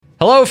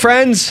Hello,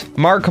 friends.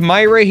 Mark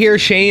Myra here.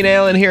 Shane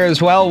Allen here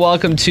as well.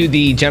 Welcome to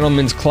the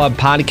Gentleman's Club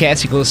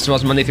podcast. You can listen to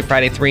us Monday through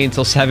Friday, 3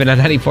 until 7 on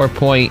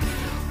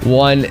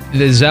 94.1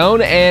 The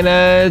Zone.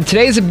 And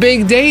today's a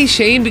big day,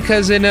 Shane,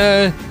 because in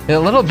a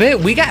little bit,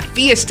 we got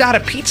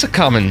Fiestada pizza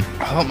coming.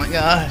 Oh, my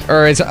God.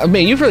 Or,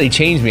 man, you've really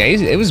changed me.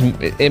 It was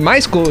in my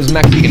school, it was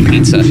Mexican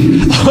pizza.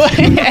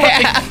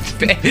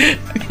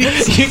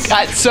 You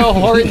got so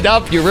horned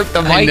up, you ripped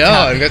the mic I know,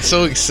 out. I got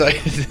so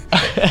excited.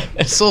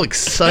 I'm so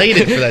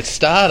excited for that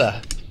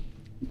Stada.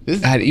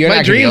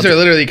 My dreams are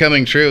literally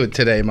coming true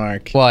today,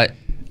 Mark. What?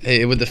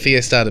 With the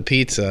Fiestada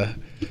pizza.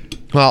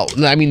 Well,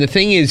 I mean, the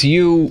thing is,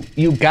 you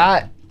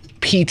got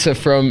pizza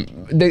from...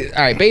 all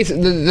right,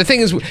 basically, the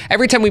thing is,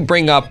 every time we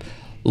bring up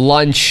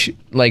lunch,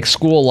 like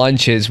school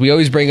lunches, we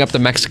always bring up the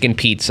Mexican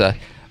pizza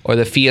or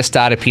the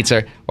Fiestada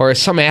pizza, or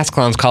some ass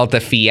clowns call it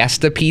the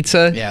Fiesta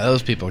pizza. Yeah,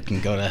 those people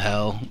can go to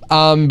hell.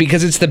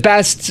 Because it's the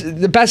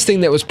best thing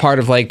that was part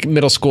of like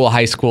middle school,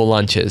 high school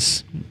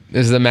lunches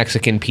is the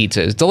Mexican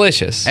pizza. It's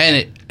delicious.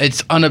 And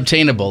it's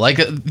unobtainable. Like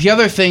the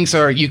other things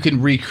are you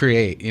can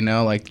recreate,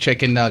 like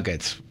chicken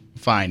nuggets.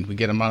 Fine, we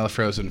get them out of the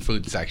frozen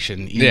food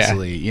section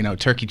easily. Yeah.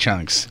 Turkey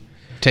chunks.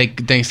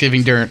 Take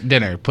Thanksgiving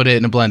dinner, put it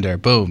in a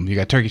blender. Boom, you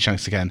got turkey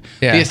chunks again.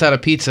 Yeah.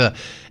 Fiestada pizza,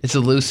 it's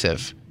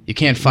elusive. You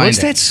can't find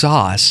What's that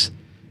sauce?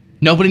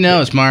 Nobody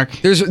knows, Mark.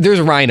 There's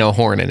rhino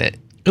horn in it.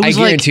 I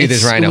guarantee you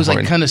there's rhino horn. It was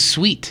like kind of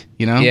sweet,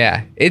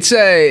 Yeah, it's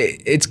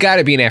got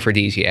to be an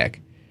aphrodisiac.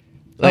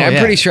 I'm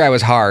pretty sure I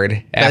was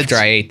hard after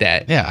I ate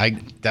that. Yeah, I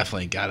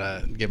definitely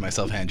gotta give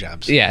myself hand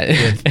jobs. Yeah,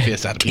 with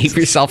Fiestada pizza. Give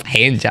yourself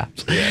hand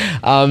jobs.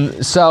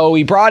 Yeah. So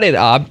we brought it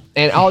up,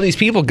 and all these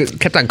people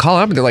kept on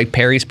calling up, and they're like,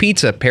 Perry's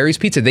Pizza, Perry's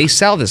Pizza. They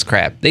sell this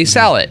crap. They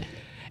sell it.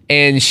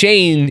 And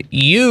Shane,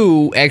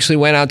 you actually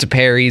went out to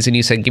Perry's and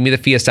you said, give me the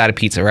Fiestada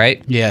pizza, right?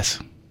 Yes.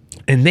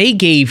 And they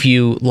gave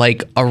you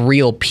like a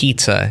real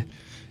pizza.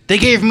 They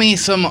gave me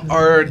some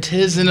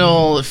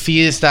artisanal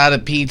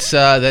Fiestada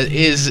pizza that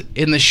is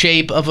in the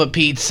shape of a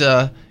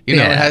pizza. It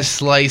has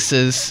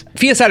slices.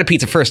 Fiestada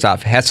pizza, first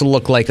off, has to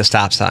look like a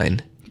stop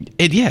sign.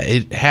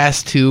 It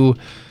has to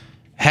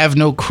have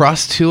no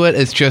crust to it.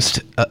 It's just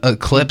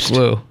eclipsed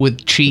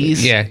with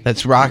cheese. Yeah.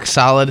 That's rock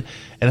solid.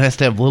 And it has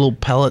to have little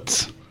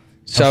pellets.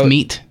 Of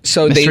meat,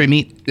 mystery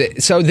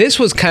meat. So this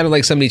was kind of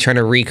like somebody trying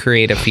to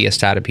recreate a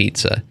Fiestada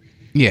pizza.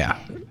 Yeah.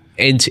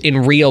 And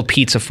in real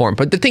pizza form.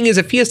 But the thing is,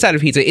 a Fiestada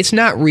pizza, it's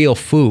not real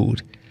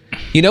food.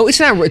 It's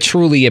not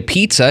truly a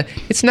pizza.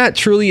 It's not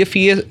truly a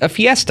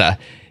fiesta.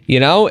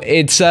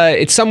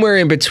 It's somewhere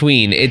in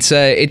between.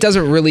 It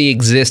doesn't really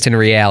exist in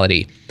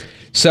reality.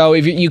 So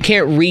if you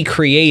can't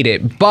recreate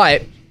it.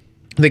 But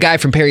the guy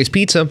from Perry's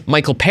Pizza,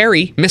 Michael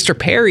Perry, Mr.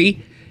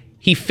 Perry,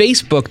 he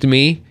Facebooked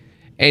me.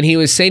 And he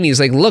was saying, he's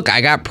like, look, I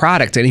got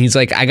product. And he's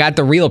like, I got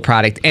the real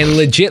product. And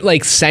legit,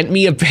 like, sent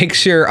me a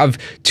picture of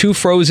 2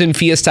 frozen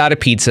Fiestada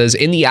pizzas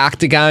in the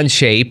octagon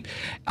shape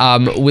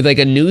with, like,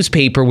 a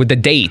newspaper with the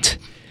date.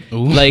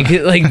 Ooh. Like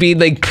being,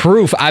 like,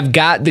 proof I've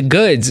got the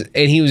goods.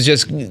 And he was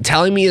just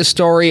telling me a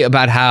story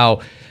about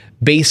how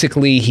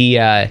basically he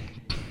went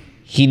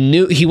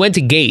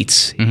to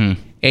Gates.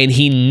 Mm-hmm. And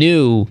he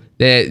knew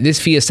that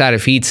this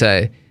Fiestada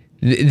pizza,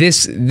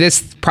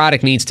 this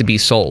product needs to be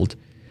sold.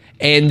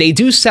 And they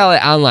do sell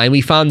it online.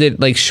 We found it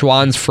like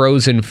Schwann's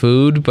frozen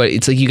food, but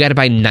it's like you got to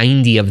buy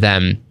 90 of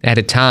them at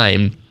a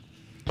time.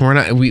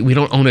 We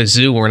don't own a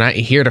zoo. We're not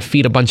here to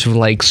feed a bunch of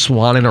like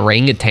swan and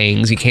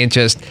orangutans. You can't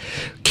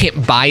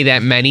buy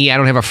that many. I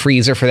don't have a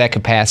freezer for that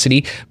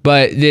capacity.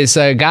 But this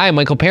guy,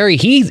 Michael Perry,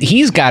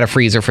 he's got a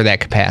freezer for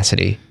that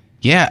capacity.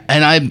 Yeah,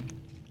 and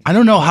I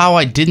don't know how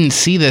I didn't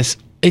see this.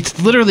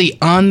 It's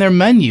literally on their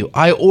menu.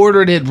 I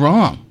ordered it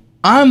wrong.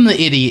 I'm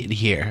the idiot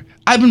here.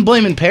 I've been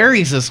blaming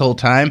Perry's this whole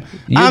time.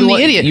 I'm the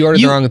idiot. You ordered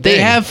the wrong thing. They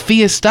have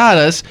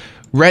Fiestadas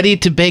ready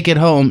to bake at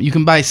home. You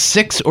can buy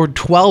 6 or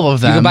 12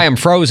 of them. You can buy them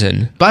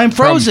frozen. Buy them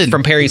frozen.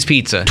 From Perry's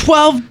Pizza.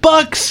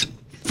 $12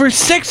 for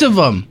 6 of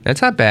them.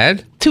 That's not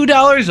bad.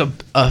 $2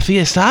 a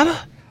Fiestada?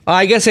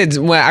 I guess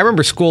I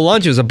remember school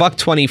lunch. It was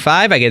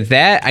 $1.25. I get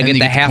that. I get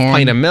the half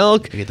pint of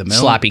milk. You get the milk.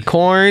 Sloppy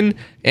corn.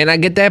 And I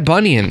get that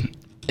Bunyan.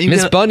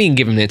 Miss Bunyan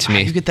giving it to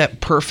me. You get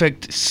that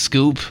perfect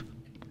scoop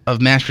of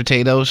mashed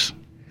potatoes.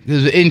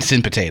 Those are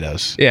instant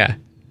potatoes. Yeah.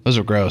 Those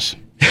are gross.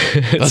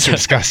 Those are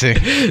disgusting.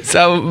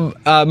 So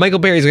Michael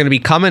Perry's going to be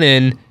coming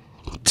in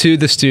to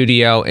the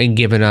studio and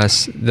giving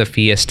us the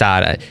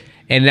Fiestada.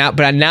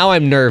 But now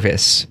I'm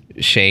nervous,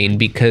 Shane,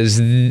 because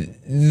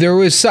there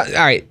was... all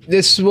right,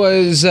 this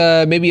was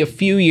maybe a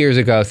few years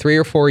ago, 3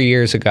 or 4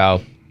 years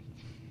ago.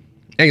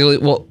 Actually,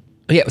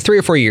 3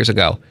 or 4 years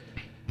ago.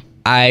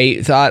 I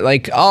thought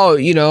like,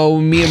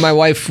 me and my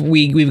wife,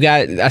 we've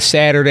got a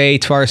Saturday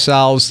to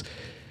ourselves.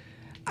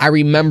 I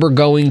remember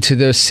going to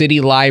the city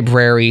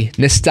library,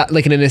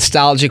 like in a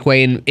nostalgic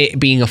way, and it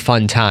being a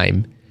fun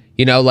time.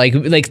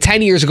 Like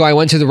 10 years ago, I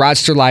went to the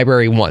Rochester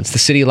Library once, the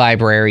city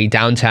library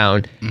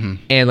downtown,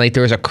 and like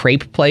there was a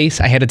crepe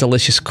place. I had a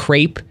delicious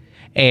crepe,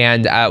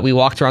 and we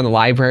walked around the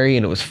library,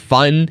 and it was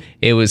fun.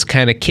 It was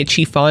kind of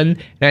kitschy fun,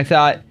 and I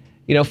thought,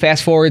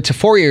 fast forward to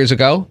 4 years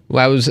ago,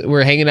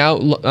 we're hanging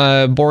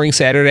out, boring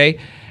Saturday,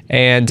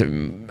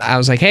 and I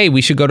was like, hey,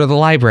 we should go to the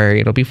library.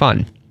 It'll be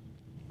fun.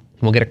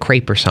 We'll get a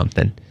crepe or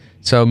something.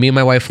 So me and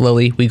my wife,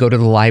 Lily, we go to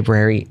the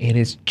library, and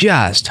it's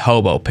just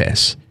hobo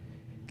piss.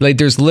 Like,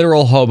 there's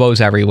literal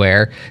hobos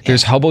everywhere.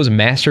 There's hobos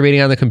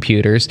masturbating on the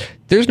computers.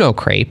 There's no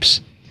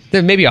crepes.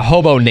 There's maybe a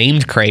hobo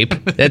named Crepe.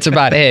 That's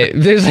about it.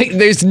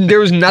 There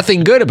was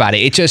nothing good about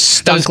it. It just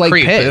stunk like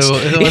piss.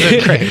 It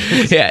wasn't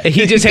Crepe. Yeah,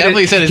 he just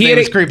definitely said his name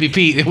was Creepy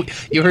Pete.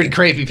 You heard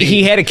Creepy Pete.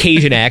 He had a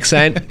Cajun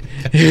accent.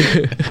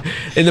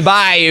 In the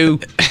bayou,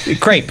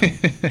 Crepe.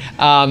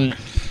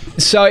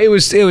 So it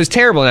was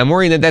terrible, and I'm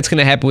worried that that's going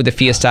to happen with the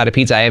Fiestada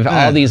pizza. I have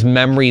all these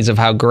memories of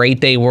how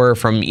great they were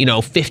from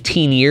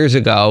 15 years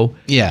ago.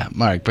 Yeah,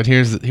 Mark. But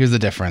here's the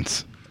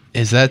difference: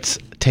 that's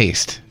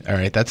taste. All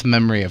right, that's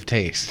memory of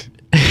taste.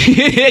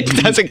 It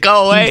doesn't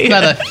go away. It's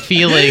not a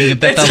feeling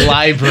that the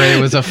library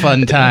was a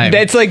fun time.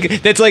 That's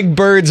like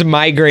birds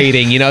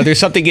migrating. There's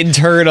something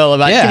internal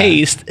about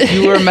taste.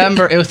 You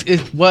remember?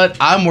 What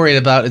I'm worried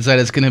about is that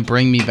it's going to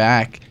bring me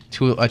back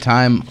to a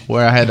time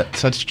where I had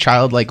such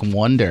childlike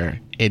wonder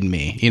in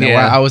me. Where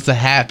I was the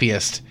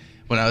happiest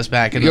when I was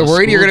back in. You're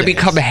worried you're going to days.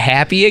 become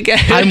happy again?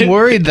 I'm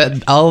worried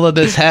that all of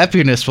this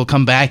happiness will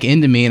come back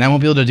into me and I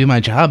won't be able to do my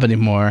job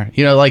anymore.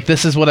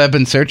 This is what I've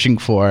been searching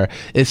for,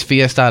 is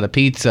Fiestada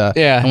pizza.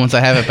 Yeah. And once I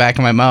have it back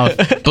in my mouth,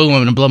 boom, I'm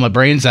going to blow my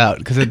brains out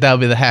because that'll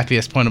be the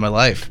happiest point of my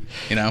life,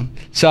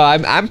 So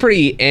I'm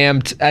pretty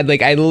amped.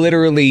 I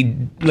literally,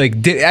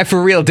 I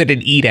for real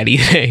didn't eat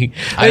anything.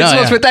 It's the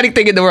most pathetic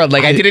thing in the world.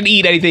 I didn't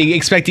eat anything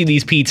expecting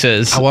these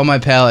pizzas. I want my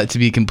palate to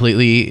be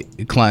completely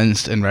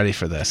cleansed and ready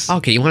for this.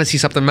 Okay, you want to see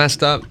something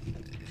messed up?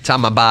 It's on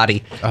my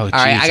body. Oh, all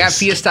right, I got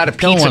Fiestada pizza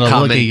coming. Don't want to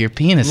coming. look at your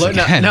penis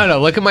again. No,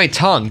 look at my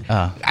tongue.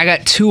 Oh. I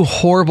got 2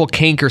 horrible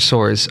canker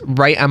sores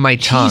right on my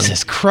tongue.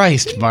 Jesus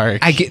Christ, Mark.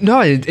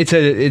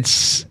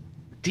 It's.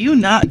 Do you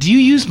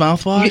use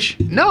mouthwash?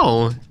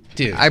 No.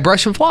 Dude. I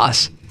brush and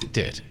floss.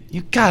 Dude,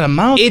 you got a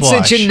mouthwash. It's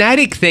a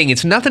genetic thing.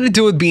 It's nothing to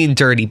do with being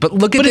dirty. But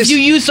look at this. But if you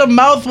use some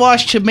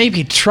mouthwash to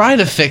maybe try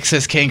to fix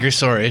this canker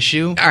sore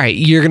issue. All right,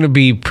 you're going to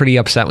be pretty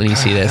upset when you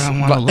see this. I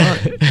don't want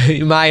to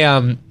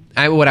look.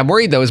 What I'm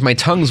worried, though, is my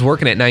tongue's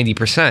working at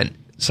 90%.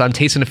 So I'm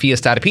tasting a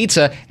Fiestada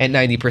pizza at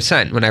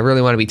 90% when I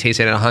really want to be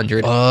tasting at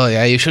 100. Oh,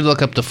 yeah. You should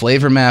look up the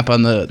flavor map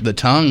on the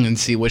tongue and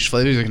see which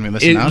flavors you're going to be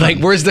missing out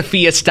on. Where's the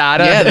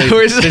Fiestada? Yeah,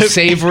 where's the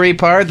savory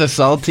part, the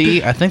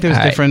salty. I think there's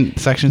different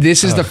sections.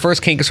 This is the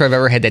first canker sore I've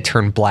ever had that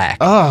turned black.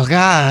 Oh,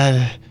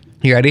 God.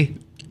 You ready?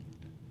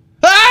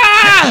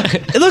 Ah!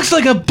 It looks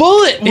like a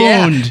bullet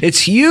wound. Yeah, it's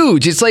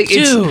huge. It's like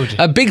Dude.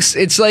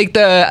 It's like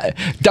the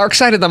dark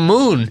side of the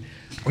moon.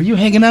 Were you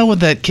hanging out with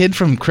that kid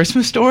from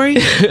Christmas Story?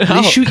 Did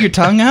he shoot your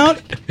tongue out?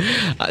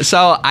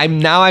 So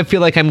I feel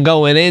like I'm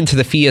going into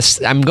the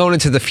Fiesta. I'm going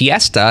into the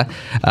Fiesta,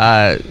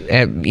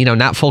 at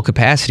not full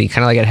capacity,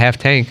 kind of like at half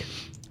tank.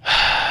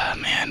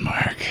 Man,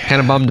 Mark,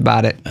 kind of bummed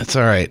about it. That's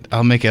all right.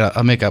 I'll make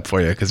up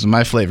for you because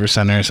my flavor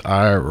centers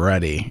are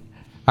ready.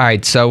 All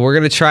right, so we're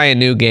gonna try a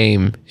new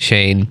game,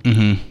 Shane,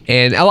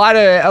 and a lot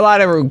of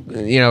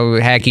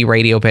hacky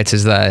radio bits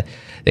is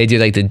they do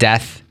like the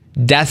death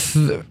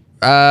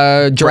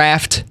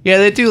draft. Yeah,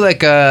 they do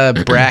like a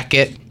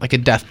bracket, like a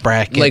death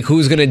bracket, like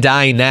who's gonna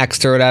die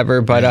next or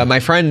whatever. But my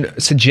friend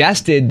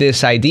suggested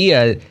this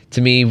idea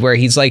to me where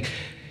he's like,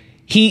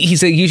 he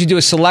said you should do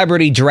a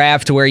celebrity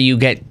draft where you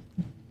get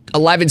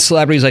 11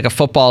 celebrities like a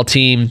football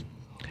team,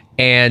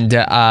 and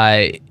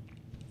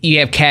you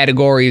have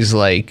categories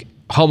like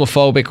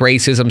homophobic,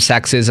 racism,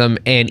 sexism,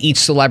 and each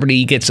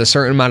celebrity gets a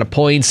certain amount of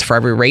points for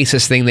every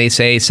racist thing they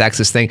say,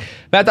 sexist thing.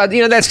 But I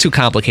thought, that's too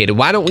complicated.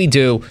 Why don't we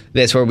do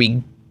this where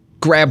we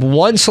grab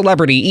one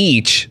celebrity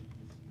each,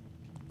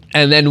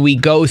 and then we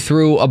go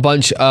through a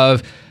bunch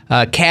of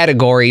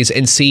categories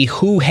and see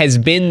who has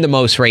been the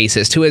most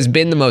racist, who has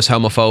been the most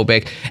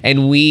homophobic,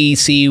 and we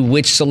see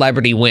which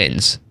celebrity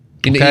wins.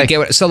 Okay. You get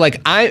what, so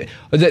like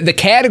the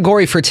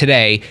category for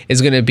today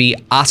is going to be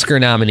Oscar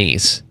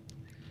nominees.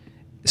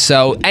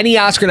 So any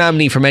Oscar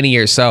nominee from any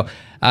year. So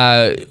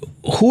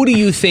who do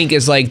you think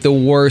is like the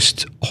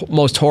worst,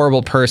 most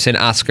horrible person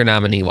Oscar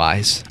nominee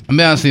wise? I'm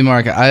be honest with you,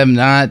 Mark. I am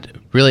not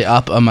really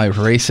up on my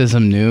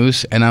racism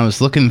news, and I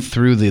was looking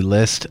through the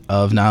list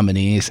of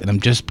nominees, and I'm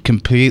just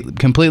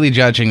completely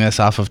judging this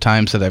off of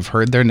times that I've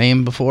heard their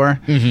name before.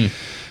 Mm-hmm.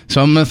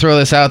 So I'm going to throw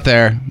this out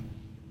there.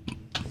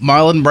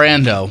 Marlon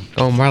Brando.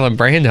 Oh, Marlon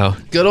Brando.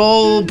 Good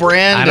old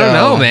Brando. I don't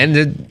know,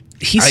 man.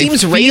 He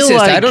seems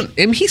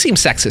racist. He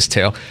seems sexist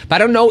too. But I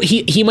don't know.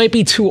 He might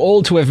be too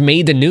old to have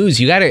made the news.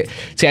 You gotta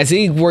see. I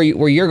think where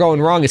you're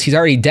going wrong is he's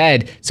already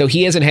dead, so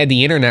he hasn't had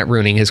the internet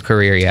ruining his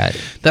career yet.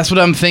 That's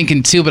what I'm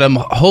thinking too. But I'm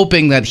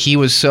hoping that he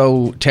was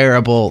so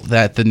terrible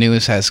that the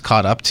news has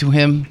caught up to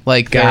him.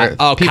 Like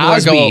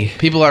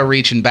people are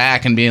reaching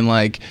back and being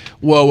like,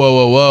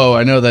 whoa.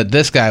 I know that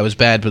this guy was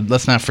bad, but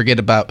let's not forget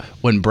about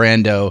when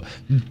Brando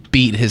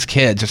beat his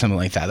kids or something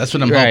like that. That's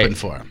what I'm hoping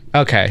for.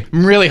 Okay.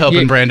 I'm really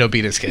hoping Brando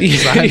beat his kids.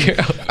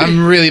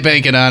 I'm really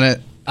banking on it.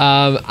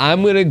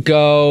 I'm gonna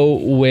go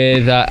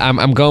with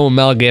I'm going with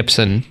Mel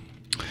Gibson.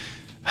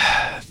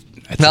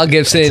 Mel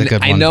Gibson,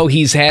 I know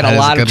he's had a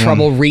lot of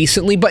trouble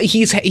recently, but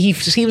he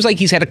seems like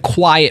he's had a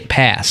quiet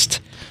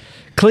past.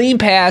 Clean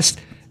past,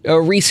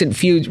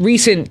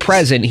 recent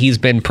present, he's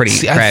been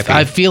pretty crappy.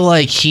 I feel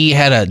like he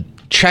had a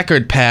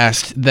checkered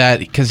past that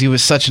because he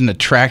was such an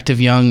attractive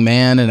young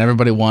man and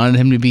everybody wanted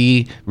him to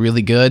be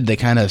really good, they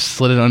kind of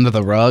slid it under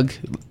the rug.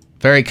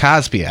 Very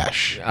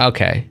Cosby-ish.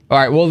 Okay. All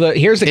right. Well,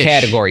 here's the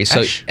category.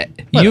 So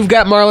you've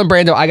got Marlon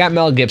Brando. I got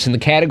Mel Gibson. The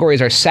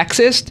categories are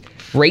sexist,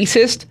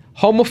 racist,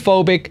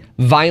 homophobic,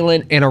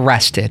 violent, and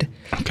arrested.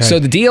 Okay. So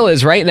the deal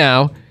is right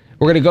now,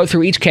 we're going to go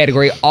through each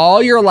category.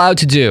 All you're allowed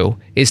to do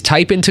is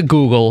type into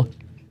Google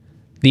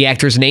the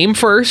actor's name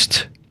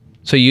first.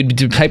 So you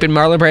type in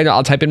Marlon Brando,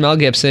 I'll type in Mel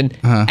Gibson,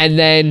 and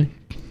then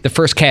the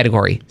first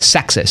category,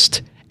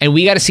 sexist. And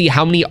we got to see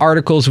how many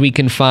articles we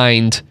can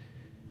find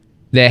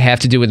that have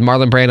to do with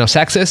Marlon Brando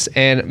sexist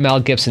and Mel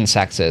Gibson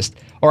sexist,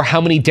 or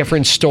how many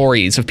different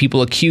stories of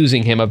people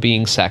accusing him of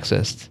being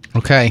sexist.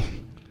 Okay.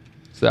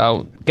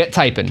 So get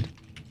typing.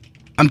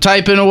 I'm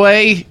typing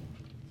away.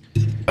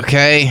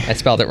 Okay. I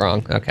spelled it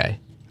wrong. Okay.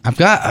 I've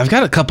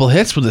got a couple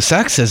hits with the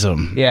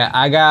sexism. Yeah,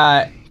 I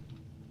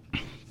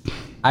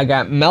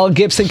got Mel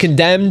Gibson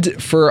condemned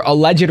for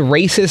alleged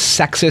racist,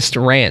 sexist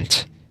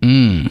rant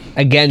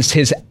against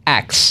his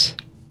ex.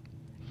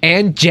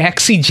 And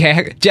Jesse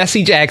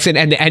Jackson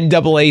and the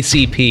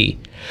NAACP.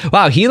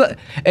 Wow,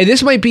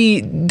 this might be.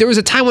 There was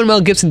a time when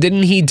Mel Gibson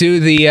didn't he do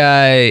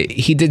the?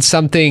 He did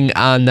something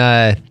on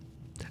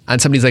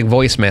somebody's like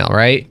voicemail,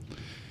 right?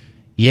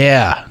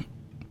 Yeah.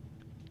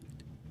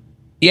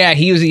 Yeah,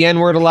 he used the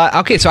N-word a lot.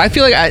 Okay, so I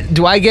feel like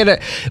do I get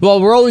a?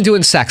 Well, we're only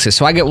doing sexist,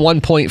 so I get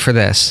 1 point for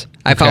this.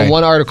 I found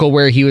one article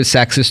where he was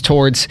sexist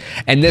towards,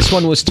 and this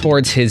one was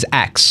towards his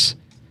ex.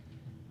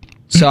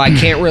 So I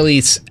can't really,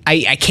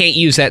 I can't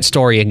use that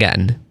story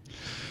again.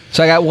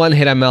 So I got one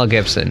hit on Mel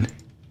Gibson.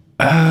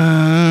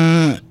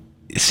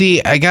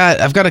 See,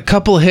 I've got a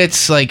couple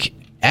hits like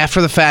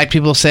after the fact.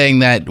 People saying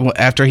that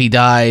after he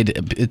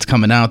died, it's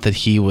coming out that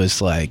he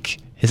was like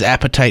his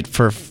appetite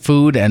for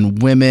food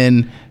and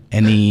women,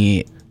 and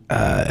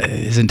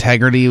his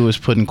integrity was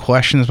put in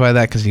questions by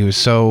that because he was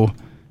so.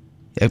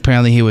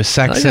 Apparently, he was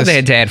sexist. I they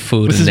had to add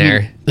food in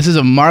there. This is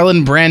a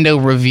Marlon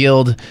Brando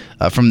revealed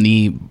from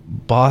the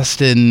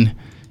Boston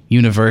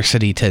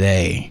University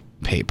Today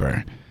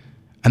paper.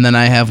 And then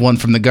I have one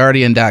from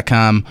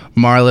theguardian.com.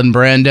 Marlon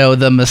Brando,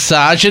 the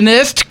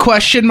misogynist? ?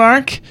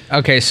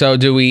 Okay, so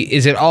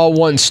is it all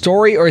one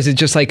story, or is it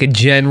just like a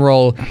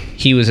general,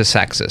 he was a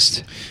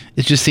sexist?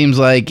 It just seems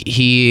like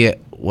he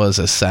was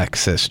a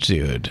sexist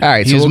dude. All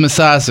right, he was a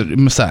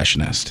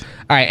misogynist.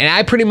 All right, and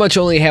I pretty much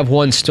only have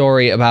one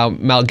story about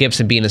Mel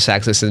Gibson being a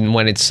sexist, and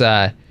when it's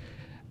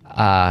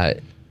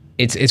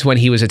when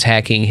he was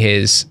attacking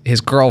his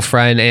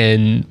girlfriend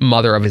and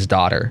mother of his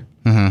daughter.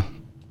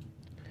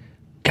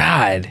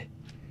 God,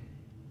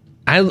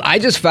 I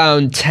just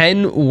found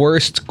 10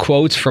 worst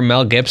quotes from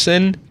Mel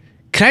Gibson.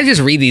 Can I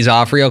just read these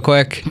off real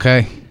quick?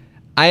 Okay.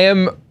 I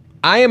am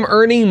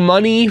earning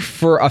money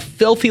for a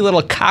filthy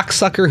little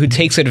cocksucker who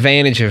takes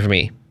advantage of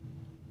me.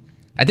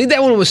 I think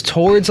that one was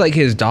towards like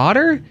his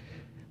daughter.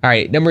 All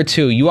right, number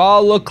 2. You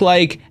all look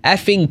like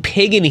effing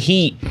pig in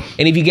heat,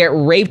 and if you get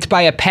raped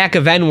by a pack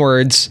of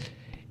N-words,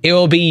 it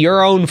will be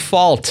your own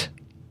fault.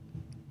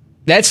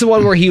 That's the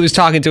one where he was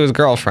talking to his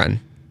girlfriend.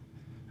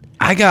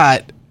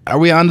 Are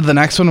we on to the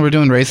next one? We're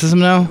doing racism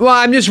now? Well,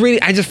 I'm just reading.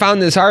 I just found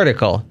this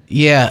article.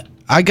 Yeah,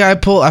 I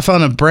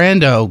found a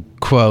Brando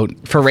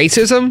quote. For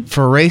racism?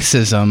 For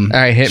racism. All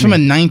right, hit me. From a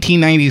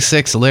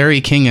 1996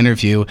 Larry King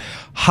interview.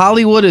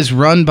 Hollywood is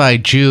run by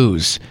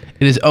Jews.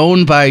 It is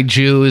owned by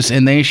Jews,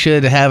 and they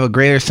should have a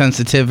greater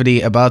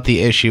sensitivity about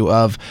the issue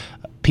of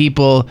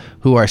people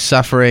who are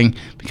suffering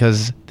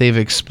because they've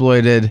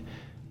exploited.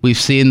 We've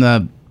seen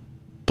the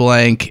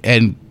blank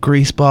and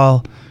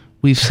Greaseball.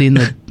 We've seen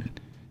the...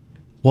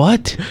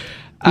 What?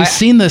 We've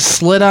seen the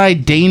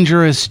slit-eyed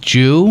dangerous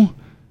Jew.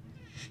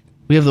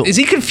 We have the. Is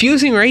he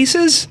confusing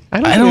races?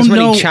 I don't know. There's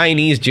many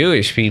Chinese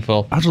Jewish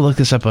people. I'll have to look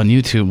this up on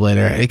YouTube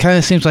later. It kind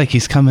of seems like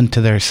he's coming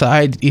to their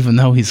side, even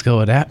though he's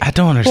going out. I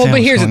don't understand. Well,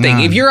 but here's the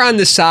thing: if you're on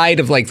the side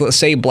of like, let's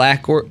say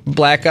black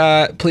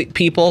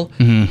people,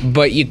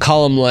 but you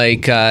call them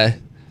like,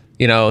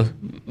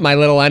 my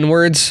little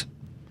N-words,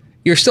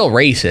 you're still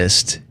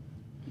racist.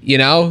 You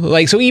know,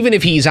 like so. Even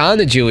if he's on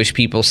the Jewish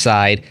people's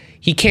side,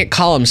 he can't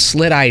call them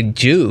slit-eyed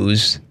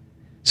Jews.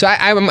 So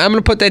I'm going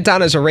to put that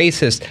down as a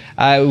racist.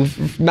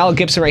 Mel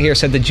Gibson right here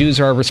said the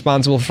Jews are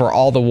responsible for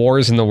all the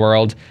wars in the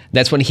world.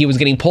 That's when he was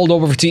getting pulled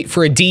over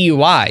for a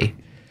DUI.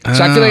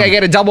 So I feel like I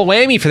get a double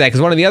whammy for that because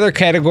one of the other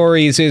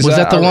categories is... Was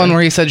that the one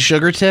where he said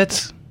sugar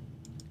tits?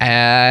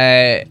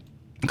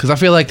 Because I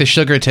feel like the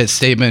sugar tits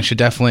statement should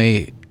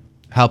definitely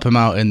help him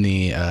out in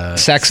the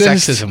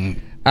sexism.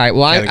 All right,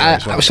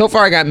 well, so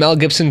far I got Mel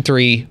Gibson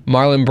 3,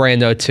 Marlon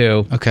Brando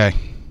 2. Okay.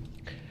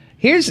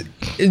 Here's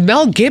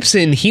Mel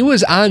Gibson. He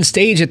was on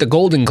stage at the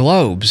Golden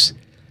Globes.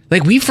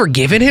 Like, we've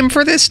forgiven him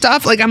for this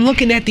stuff? Like, I'm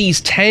looking at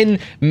these 10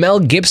 Mel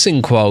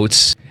Gibson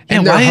quotes,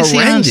 And why they're is he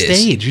on horrendous.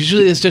 stage?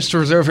 Usually it's just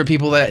reserved for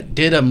people that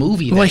did a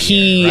movie. Well,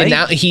 he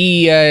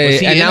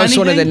announced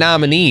one of the anything?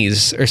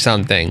 nominees or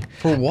something.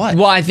 For what?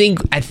 Well, I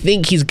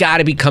think he's got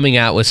to be coming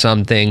out with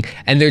something,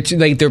 and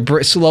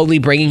they're slowly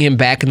bringing him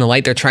back in the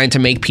light. They're trying to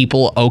make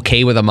people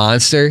okay with a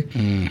monster.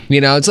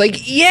 You know, it's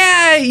like,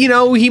 yeah, you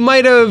know, he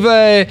might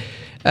have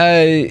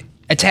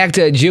attacked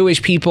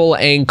Jewish people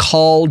and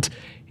told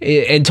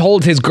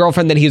his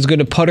girlfriend that he was going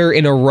to put her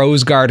in a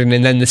rose garden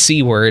and then the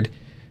C word.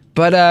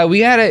 But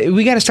we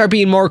gotta start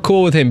being more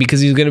cool with him because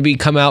he's gonna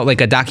come out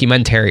like a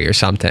documentary or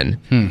something.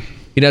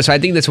 You know, so I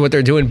think that's what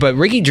they're doing. But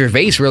Ricky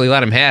Gervais really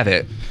let him have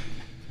it.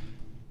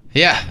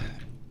 Yeah,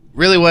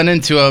 really went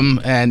into him,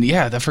 and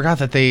yeah, I forgot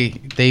that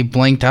they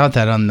blanked out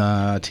that on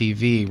the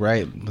TV.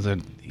 Right? Was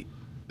it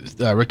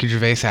Ricky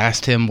Gervais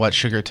asked him what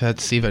Sugar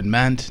Toots even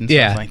meant and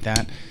stuff like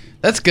that?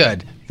 That's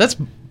good. That's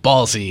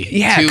ballsy.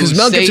 Yeah, because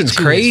Mel Gibson's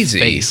crazy.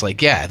 His face,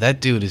 like, yeah, that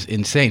dude is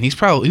insane. He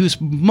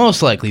was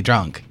most likely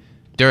drunk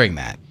during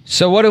that.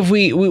 So what have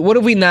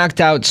we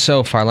knocked out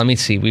so far? Let me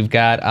see. We've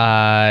got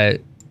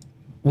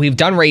we've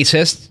done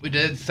racist. We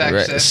did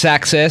sexist.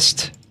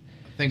 Sexist.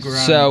 I think we're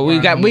on, so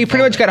we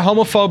pretty much got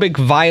homophobic,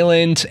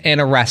 violent,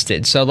 and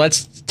arrested. So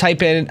let's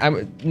type in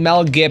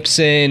Mel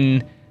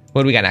Gibson.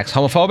 What do we got next?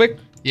 Homophobic?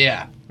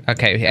 Yeah.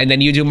 Okay, and then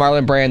you do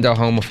Marlon Brando,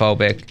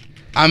 homophobic.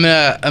 I'm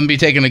gonna be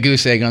taking a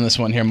goose egg on this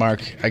one here,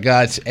 Mark. I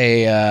got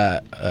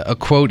a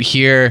quote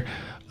here.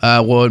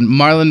 When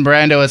Marlon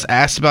Brando was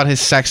asked about his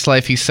sex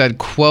life, he said,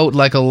 quote,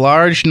 "Like a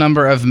large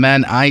number of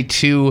men, I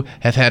too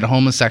have had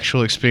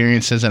homosexual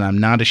experiences, and I'm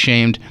not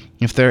ashamed.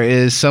 If there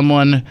is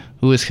someone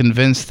who is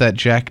convinced that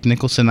Jack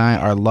Nicholson and I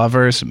are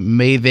lovers,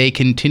 may they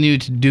continue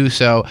to do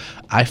so.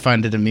 I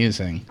find it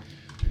amusing."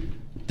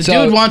 The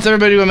dude wants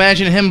everybody to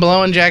imagine him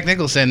blowing Jack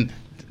Nicholson.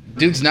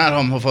 Dude's not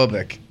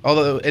homophobic.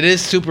 Although it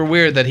is super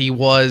weird that he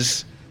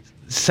was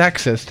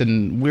sexist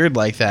and weird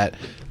like that.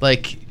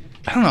 Like,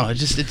 I don't know.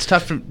 It's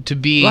tough to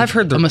be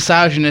a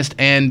misogynist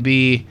and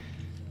be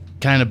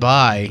kind of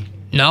bi.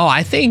 No,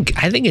 I think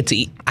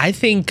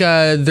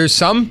there's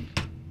some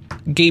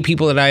gay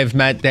people that I've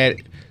met that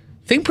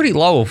think pretty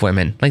low of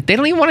women. Like, they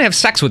don't even want to have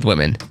sex with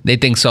women. They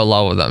think so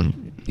low of them.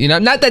 You know,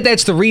 not that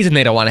that's the reason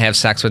they don't want to have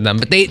sex with them,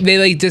 but they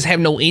like just have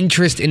no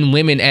interest in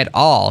women at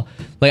all.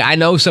 Like, I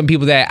know some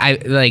people that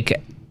I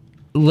like.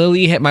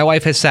 Lily, my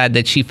wife, has said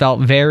that she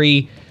felt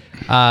very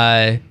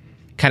kind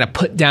of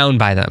put down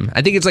by them.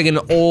 I think it's like an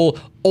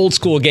old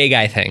school gay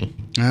guy thing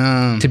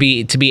to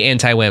be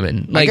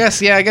anti-women. Like,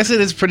 I guess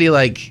it is pretty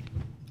like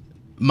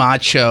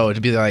macho to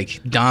be like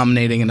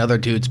dominating another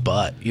dude's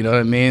butt. You know what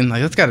I mean?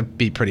 Like, that's got to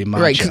be pretty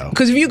macho. Right?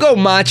 Because if you go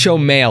macho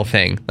male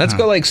thing, let's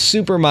go like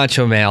super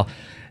macho male.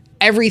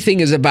 Everything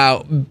is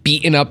about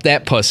beating up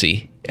that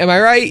pussy. Am I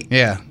right?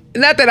 Yeah.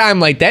 Not that I'm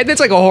like that. That's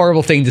like a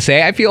horrible thing to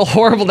say. I feel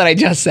horrible that I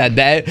just said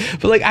that.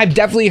 But like, I've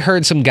definitely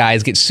heard some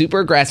guys get super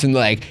aggressive and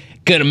like,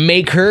 gonna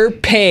make her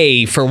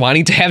pay for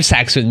wanting to have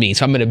sex with me.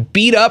 So I'm gonna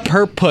beat up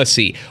her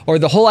pussy. Or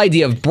the whole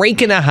idea of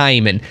breaking a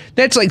hymen.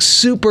 That's like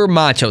super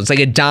macho. It's like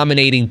a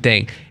dominating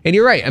thing. And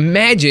you're right.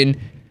 Imagine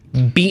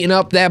beating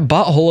up that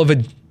butthole of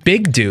a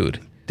big dude.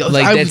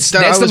 Like, that's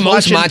the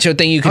most macho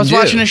thing you can do. I was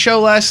watching a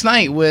show last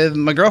night with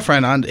my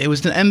girlfriend. It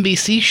was an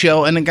NBC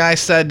show, and the guy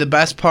said the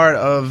best part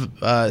of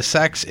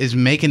sex is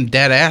making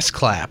dead ass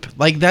clap.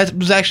 Like, that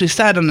was actually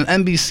said on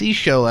an NBC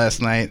show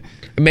last night.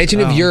 Imagine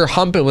if you're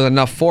humping with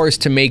enough force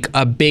to make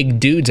a big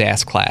dude's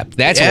ass clap.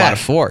 That's a lot of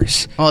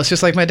force. Well, it's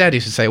just like my dad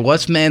used to say,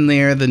 what's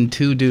manlier than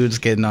two dudes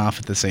getting off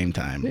at the same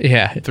time?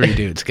 Yeah. Three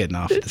dudes getting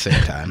off at the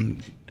same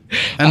time.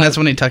 And that's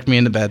when he tucked me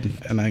into bed,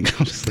 and I go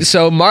to sleep.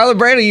 So, Marlon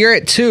Brando, you're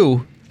at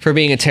 2 for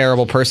being a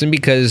terrible person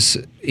because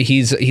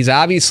he's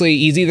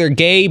either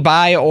gay,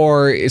 bi,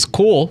 or is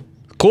cool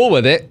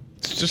with it,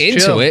 just into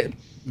chill. it.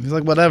 He's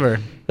like, whatever.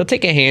 He'll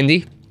take a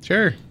handy.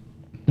 Sure.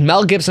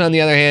 Mel Gibson, on the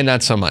other hand,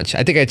 not so much.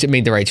 I think I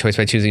made the right choice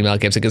by choosing Mel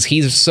Gibson because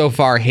he's so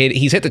far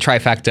he's hit the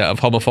trifecta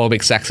of homophobic,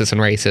 sexist, and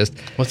racist.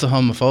 What's a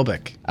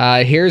homophobic?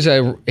 Here's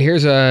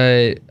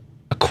a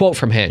quote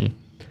from him.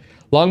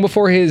 Long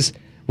before his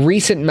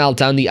recent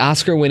meltdown, the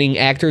Oscar-winning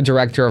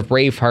actor-director of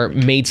Braveheart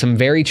made some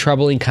very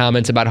troubling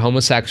comments about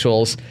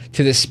homosexuals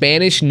to the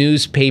Spanish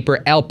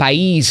newspaper El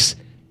País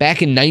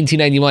back in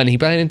 1991. He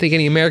probably didn't think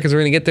any Americans were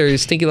going to get their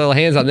stinky little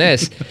hands on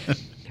this.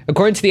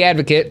 According to The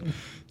Advocate,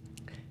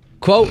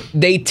 quote,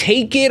 "They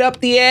take it up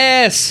the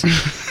ass.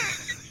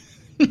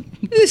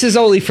 This is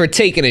only for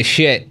taking a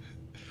shit,"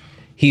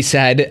 he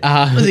said.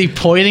 Was he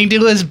pointing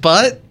to his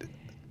butt?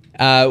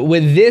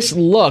 With this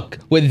look,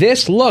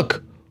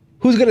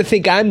 who's going to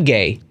think I'm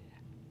gay?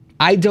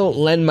 I don't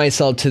lend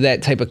myself to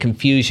that type of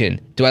confusion.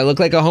 Do I look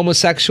like a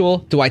homosexual?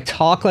 Do I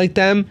talk like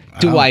them?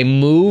 Do I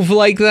move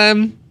like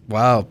them?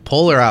 Wow,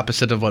 polar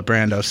opposite of what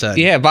Brando said.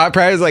 Yeah, Bob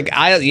Pryor's like,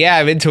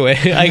 I'm into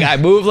it. Like, I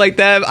move like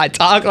them. I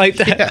talk like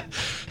them. Yeah.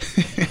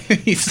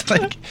 He's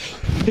like,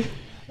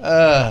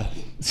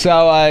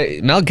 So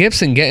Mel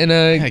Gibson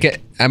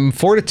I'm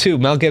 4-2.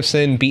 Mel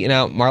Gibson beating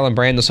out Marlon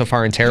Brando so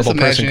far in terrible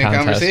person imagining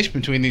contest. a conversation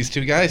between these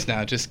two guys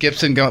now. Just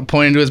Gibson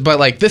pointing to his butt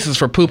like, "This is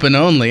for pooping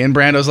only," and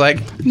Brando's like,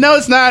 "No,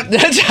 it's not."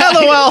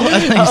 LOL.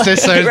 And he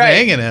just starts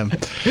banging him.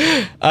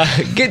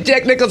 Get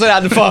Jack Nicholson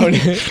on the phone.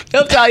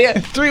 He'll tell you.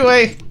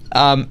 Three-way.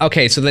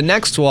 Okay, so the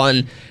next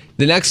one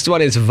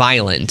is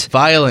violent.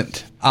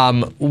 Violent.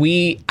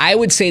 I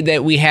would say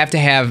that we have to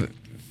have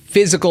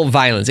physical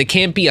violence. It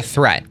can't be a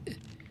threat.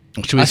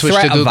 Should we switch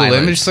to Google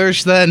image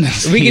search then?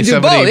 We can do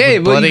both. Yeah,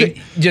 well, you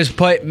could just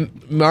put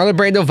Marlon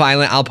Brando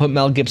violent. I'll put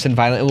Mel Gibson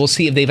violent, and we'll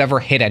see if they've ever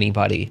hit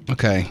anybody.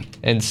 Okay.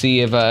 And see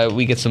if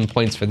we get some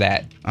points for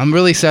that. I'm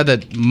really sad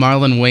that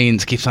Marlon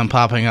Wayans keeps on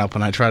popping up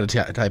when I try to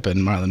type in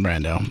Marlon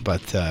Brando,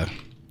 but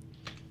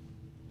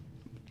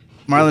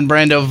Marlon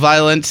Brando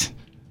violent.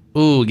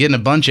 Ooh, getting a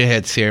bunch of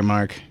hits here,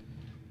 Mark.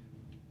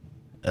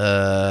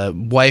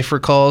 Wife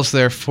recalls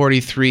their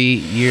 43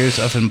 years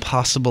of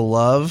impossible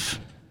love.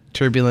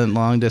 Turbulent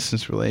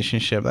long-distance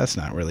relationship. That's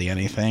not really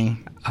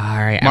anything. All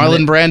right.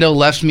 Marlon Brando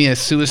left me a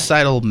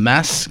suicidal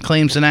mess,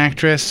 claims an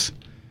actress.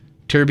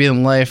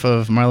 Turbulent life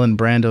of Marlon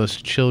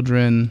Brando's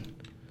children.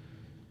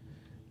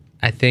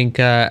 I think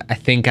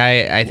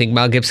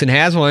Mel Gibson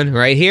has one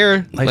right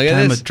here.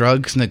 Lifetime with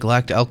drugs,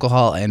 neglect,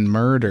 alcohol, and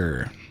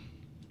murder.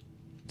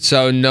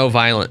 So no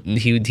violent.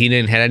 He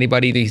didn't hit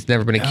anybody. He's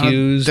never been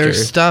accused.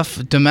 There's stuff,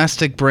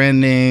 domestic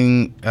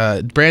branding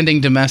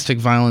domestic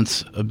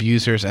violence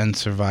abusers and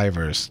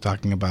survivors.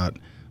 Talking about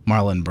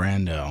Marlon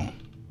Brando.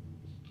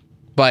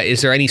 But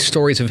is there any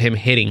stories of him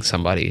hitting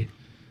somebody?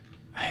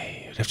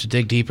 I'd have to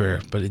dig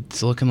deeper, but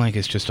it's looking like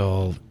it's just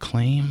all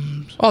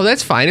claims. Oh,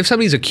 that's fine. If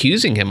somebody's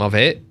accusing him of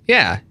it,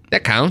 yeah,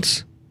 that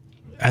counts.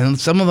 And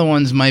some of the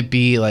ones might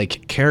be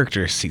like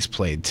characters he's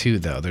played too,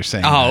 though. They're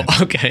saying. Oh,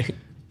 okay.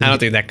 I don't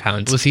think that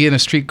counts. Was he in A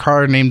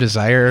Streetcar Named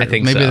Desire? I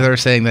think Maybe so. they're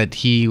saying that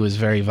he was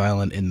very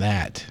violent in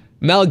that.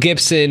 Mel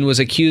Gibson was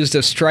accused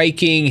of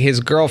striking his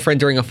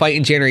girlfriend during a fight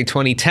in January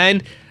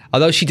 2010.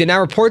 Although she did not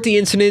report the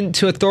incident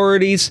to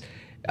authorities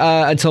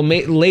until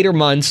later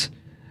months.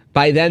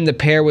 By then, the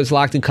pair was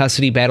locked in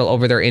custody, battle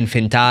over their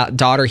infant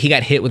daughter. He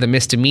got hit with a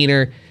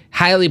misdemeanor.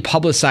 Highly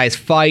publicized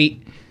fight.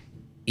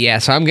 Yeah,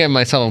 so I'm giving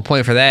myself a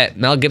point for that.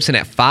 Mel Gibson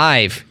at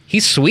 5.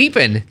 He's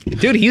sweeping.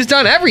 Dude, he's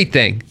done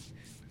everything.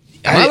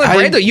 Marlon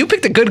Brando, you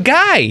picked a good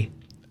guy.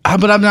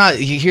 But I'm not.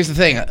 Here's the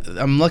thing.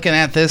 I'm looking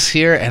at this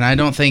here, and I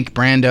don't think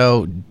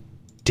Brando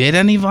did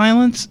any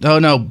violence. Oh,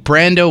 no.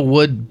 Brando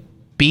would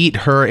beat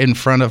her in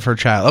front of her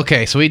child.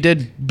 Okay, so he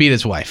did beat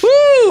his wife.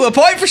 Woo! A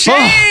point for Shane!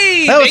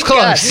 Oh, that was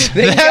close.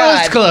 That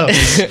was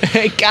close.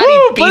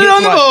 Woo, put it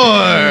on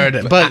the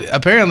board. But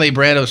apparently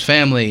Brando's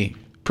family,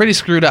 pretty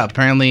screwed up.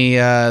 Apparently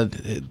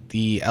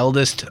the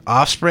eldest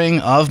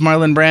offspring of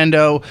Marlon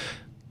Brando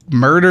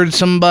murdered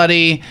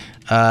somebody.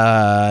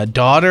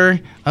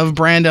 Daughter of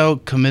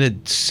Brando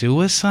committed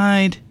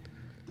suicide.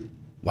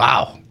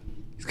 Wow.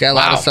 He's got a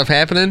lot of stuff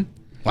happening.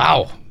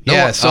 Wow.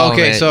 Yeah,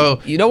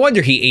 so no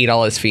wonder he ate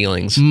all his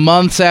feelings.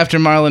 Months after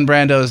Marlon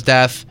Brando's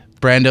death,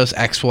 Brando's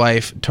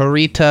ex-wife,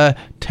 Torita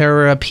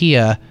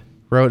Terapia,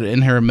 wrote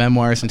in her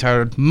memoirs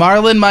entitled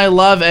Marlon, My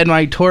Love and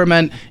My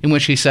Torment, in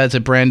which she says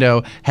that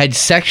Brando had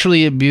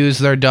sexually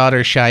abused their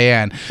daughter,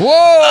 Cheyenne. Whoa!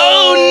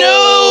 Oh,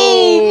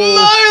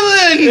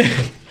 no!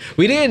 Marlon!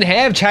 We didn't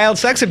have child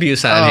sex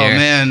abuse on here. Oh,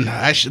 man.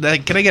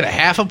 Can I get a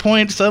half a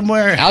point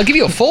somewhere? I'll give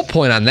you a full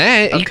point on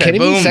that. Are you kidding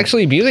me?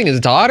 Sexually abusing his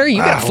daughter? You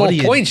got a full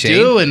point, Shane. What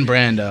are you doing,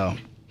 Brando?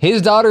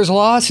 His daughter's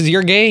loss is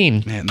your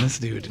gain. Man, this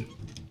dude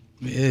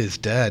is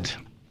dead.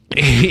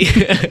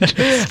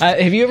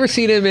 Have you ever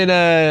seen him in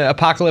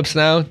Apocalypse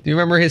Now? Do you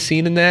remember his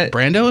scene in that?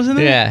 Brando was in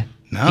it? Yeah.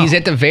 No. He's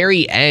at the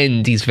very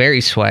end. He's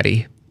very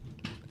sweaty.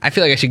 I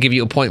feel like I should give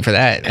you a point for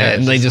that.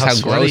 And like just how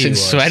gross and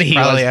sweaty he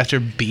was. Probably after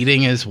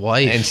beating his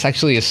wife. And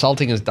sexually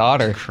assaulting his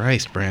daughter.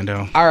 Christ,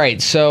 Brando. All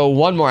right, so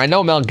one more. I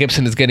know Mel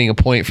Gibson is getting a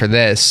point for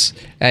this,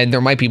 and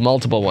there might be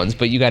multiple ones,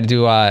 but you got to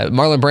do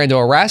Marlon Brando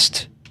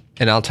arrest,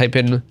 and I'll type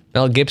in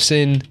Mel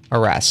Gibson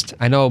arrest.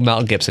 I know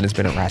Mel Gibson has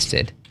been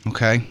arrested.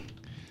 Okay.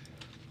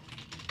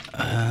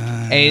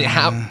 And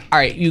how? All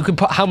right, you can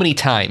put how many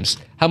times?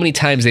 How many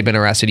times they've been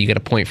arrested? You get a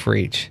point for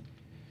each.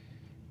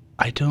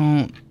 I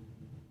don't.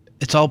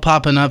 It's all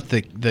popping up.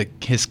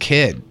 His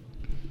kid.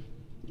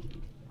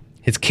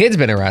 His kid's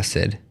been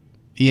arrested.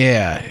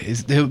 Yeah,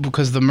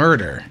 because the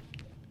murder.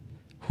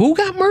 Who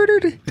got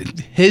murdered?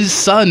 His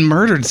son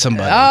murdered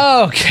somebody.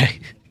 Oh, okay.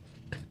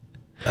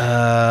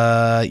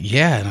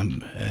 Yeah.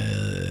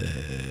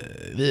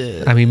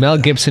 I mean, Mel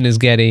Gibson is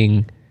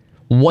getting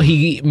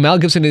Mel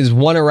Gibson is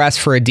one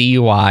arrest for a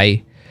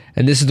DUI,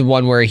 and this is the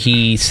one where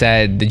he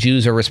said the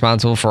Jews are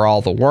responsible for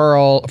all the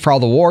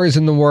wars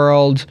in the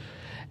world,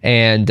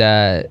 and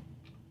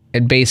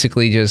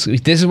basically just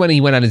this is when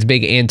he went on his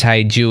big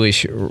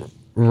anti-Jewish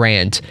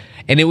rant,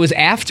 and it was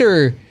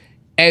after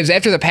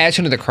the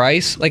Passion of the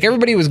Christ. Like,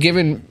 everybody was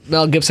giving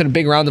Mel Gibson a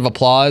big round of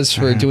applause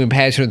for doing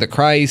Passion of the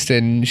Christ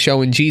and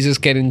showing Jesus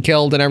getting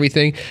killed and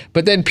everything.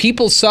 But then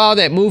people saw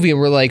that movie and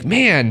were like,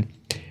 man,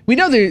 We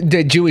know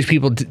the Jewish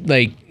people,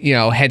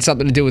 had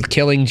something to do with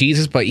killing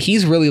Jesus, but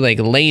he's really,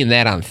 laying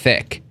that on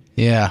thick.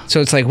 Yeah.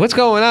 So it's like, what's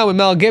going on with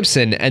Mel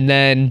Gibson? And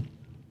then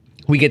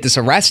we get this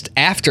arrest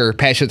after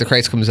Passion of the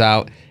Christ comes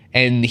out,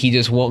 and he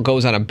just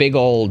goes on a big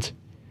old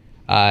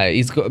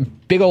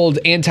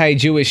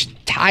anti-Jewish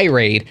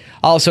tirade.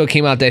 Also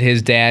came out that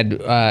his dad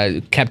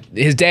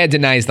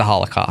denies the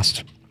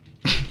Holocaust.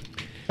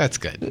 That's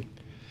good.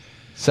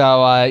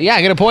 So, I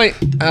get a point.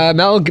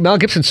 Mel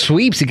Gibson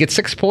sweeps. He gets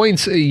 6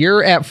 points.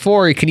 You're at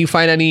 4. Can you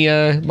find any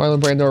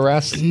Marlon Brando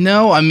arrests?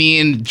 No, I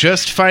mean,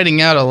 just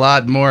finding out a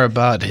lot more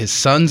about his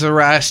son's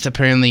arrest.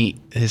 Apparently,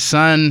 his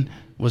son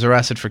was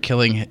arrested for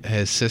killing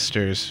his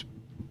sister's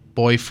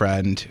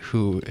boyfriend,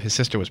 who his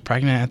sister was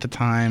pregnant at the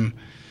time.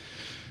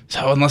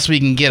 So unless we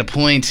can get a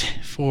point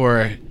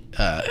for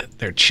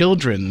their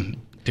children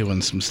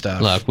doing some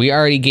stuff. Look, we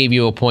already gave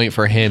you a point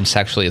for him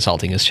sexually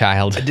assaulting his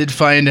child. I did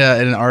find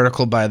an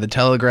article by The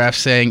Telegraph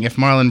saying, if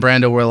Marlon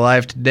Brando were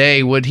alive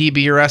today, would he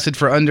be arrested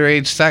for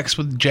underage sex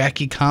with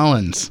Jackie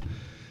Collins?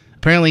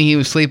 Apparently he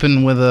was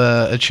sleeping with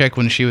a chick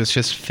when she was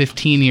just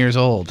 15 years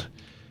old.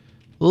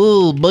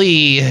 Oh boy,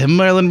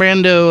 Marlon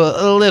Brando,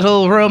 a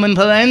little Roman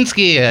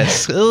Polanski.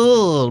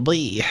 Oh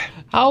boy.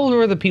 How old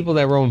were the people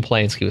that Roman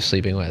Polanski was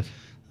sleeping with?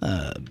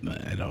 I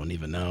don't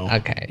even know.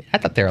 Okay, I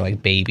thought they were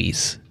like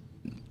babies.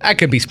 I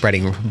could be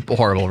spreading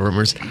horrible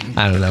rumors.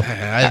 I don't know.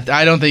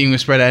 I don't think you can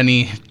spread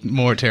any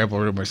more terrible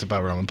rumors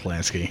about Roman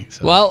Polanski.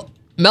 So. Well,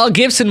 Mel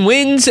Gibson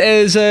wins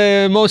as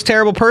most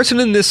terrible person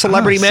in this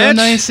celebrity match.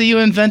 So nice that you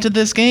invented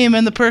this game,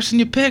 and the person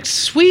you picked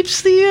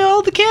sweeps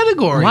all the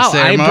categories. Wow,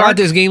 there, I Mark. brought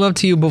this game up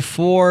to you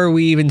before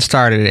we even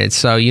started it.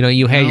 So,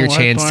 you had your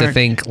chance to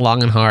think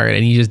long and hard,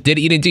 and you just did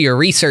it. You didn't do your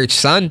research,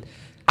 son.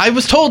 I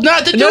was told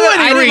not to do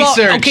any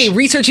research. Okay,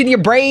 research in your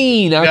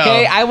brain.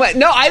 Okay,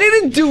 No. I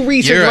didn't do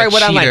research. You're right, a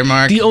what cheater, I'm like.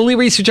 Mark. The only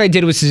research I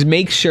did was to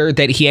make sure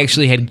that he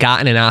actually had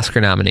gotten an Oscar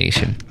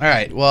nomination. All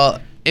right. Well,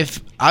 if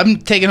I'm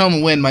taking home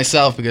a win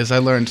myself because I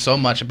learned so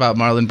much about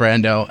Marlon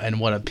Brando and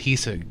what a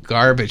piece of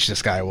garbage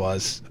this guy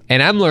was,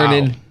 and I'm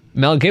learning.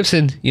 Mel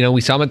Gibson,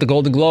 we saw him at the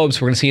Golden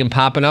Globes. We're going to see him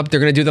popping up.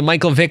 They're going to do the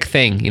Michael Vick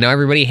thing.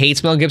 Everybody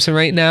hates Mel Gibson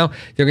right now.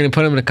 They're going to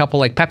put him in a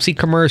couple Pepsi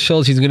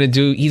commercials. He's going to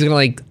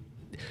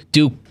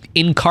do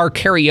in-car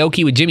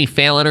karaoke with Jimmy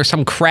Fallon or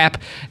some crap,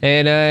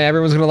 and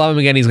everyone's going to love him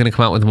again. He's going to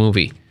come out with a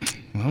movie.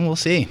 Well, we'll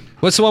see.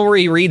 What's the one where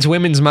he reads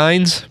women's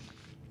minds?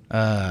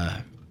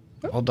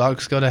 All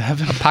dogs go to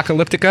heaven.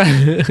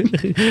 Apocalyptica?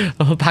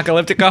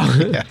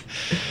 Apocalyptico? Yeah.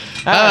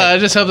 I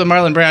just hope that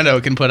Marlon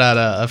Brando can put out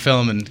a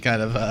film and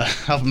kind of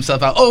help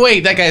himself out. Oh,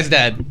 wait, that guy's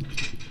dead.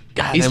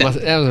 God, that must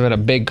have been a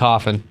big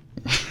coffin.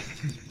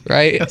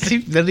 Right?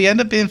 Did he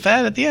end up being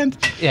fat at the end?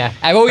 Yeah.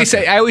 I always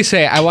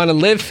say I want to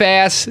live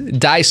fast,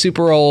 die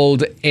super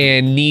old,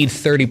 and need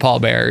 30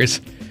 pallbearers.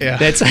 Yeah.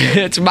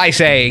 That's my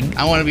saying.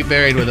 I want to be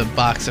buried with a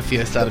box of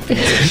Fiestada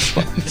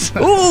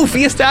pizzas. Ooh,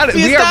 Fiestada.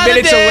 We are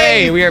minutes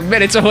away. We are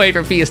minutes away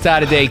from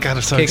Fiestada Day. God,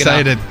 I'm so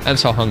excited. I'm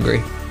so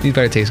hungry. These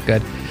better taste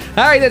good.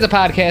 All right, that's a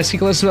podcast. You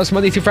can listen to us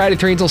Monday through Friday,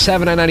 3 until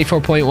 7 on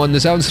 94.1 The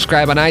Zone.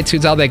 Subscribe on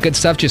iTunes, all that good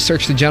stuff. Just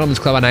search The Gentleman's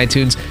Club on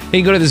iTunes. And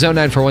you can go to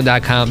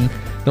thezone941.com.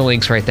 The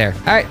link's right there.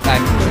 All right, bye.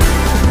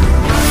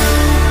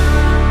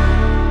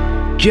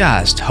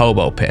 Just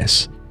hobo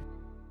piss.